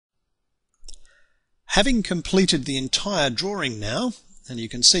Having completed the entire drawing now, and you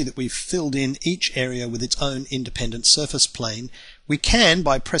can see that we've filled in each area with its own independent surface plane, we can,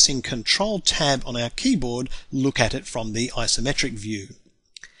 by pressing Ctrl-Tab on our keyboard, look at it from the isometric view.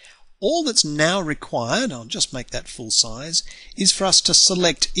 All that's now required, I'll just make that full size, is for us to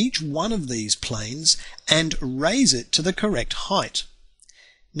select each one of these planes and raise it to the correct height.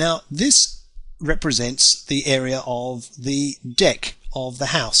 Now this represents the area of the deck of the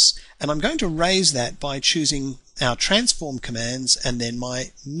house, and I'm going to raise that by choosing our transform commands and then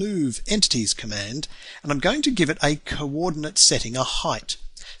my move entities command, and I'm going to give it a coordinate setting, a height.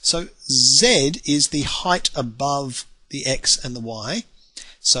 So Z is the height above the X and the Y,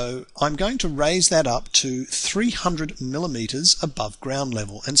 so I'm going to raise that up to 300 millimeters above ground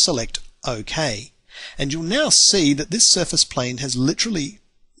level and select OK. And you'll now see that this surface plane has literally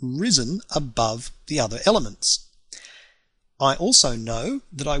risen above the other elements. I also know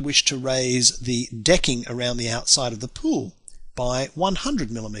that I wish to raise the decking around the outside of the pool by 100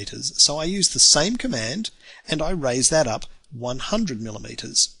 millimeters. So I use the same command and I raise that up 100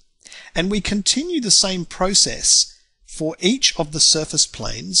 millimeters. And we continue the same process for each of the surface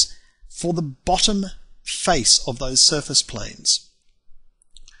planes for the bottom face of those surface planes.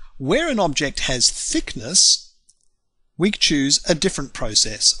 Where an object has thickness, we choose a different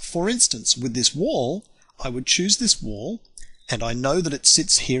process. For instance, with this wall, I would choose this wall, and I know that it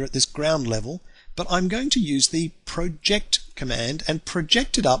sits here at this ground level, but I'm going to use the project command and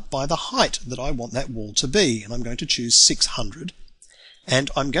project it up by the height that I want that wall to be, and I'm going to choose 600, and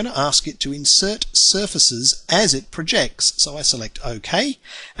I'm going to ask it to insert surfaces as it projects. So I select OK,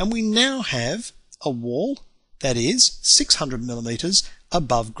 and we now have a wall that is 600 millimeters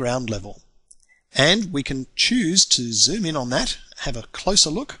above ground level. And we can choose to zoom in on that, have a closer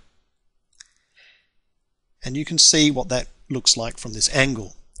look, and you can see what that looks like from this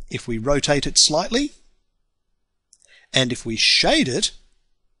angle. If we rotate it slightly, and if we shade it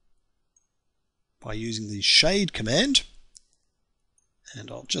by using the shade command,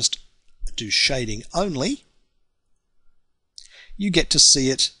 and I'll just do shading only, you get to see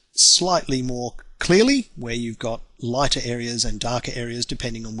it slightly more clearly where you've got lighter areas and darker areas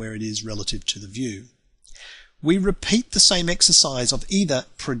depending on where it is relative to the view. We repeat the same exercise of either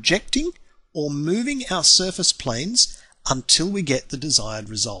projecting or moving our surface planes until we get the desired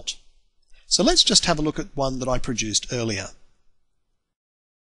result. So let's just have a look at one that I produced earlier.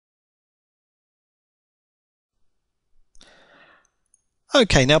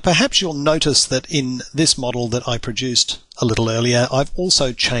 Okay, now perhaps you'll notice that in this model that I produced a little earlier, I've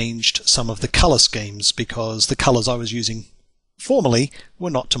also changed some of the color schemes because the colors I was using formerly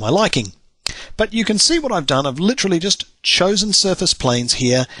were not to my liking. But you can see what I've done. I've literally just chosen surface planes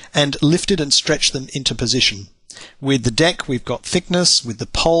here and lifted and stretched them into position. With the deck, we've got thickness. With the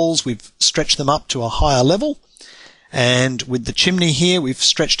poles, we've stretched them up to a higher level. And with the chimney here, we've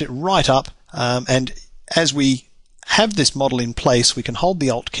stretched it right up. And as we have this model in place, we can hold the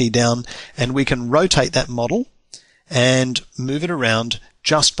Alt key down and we can rotate that model and move it around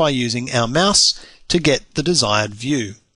just by using our mouse to get the desired view.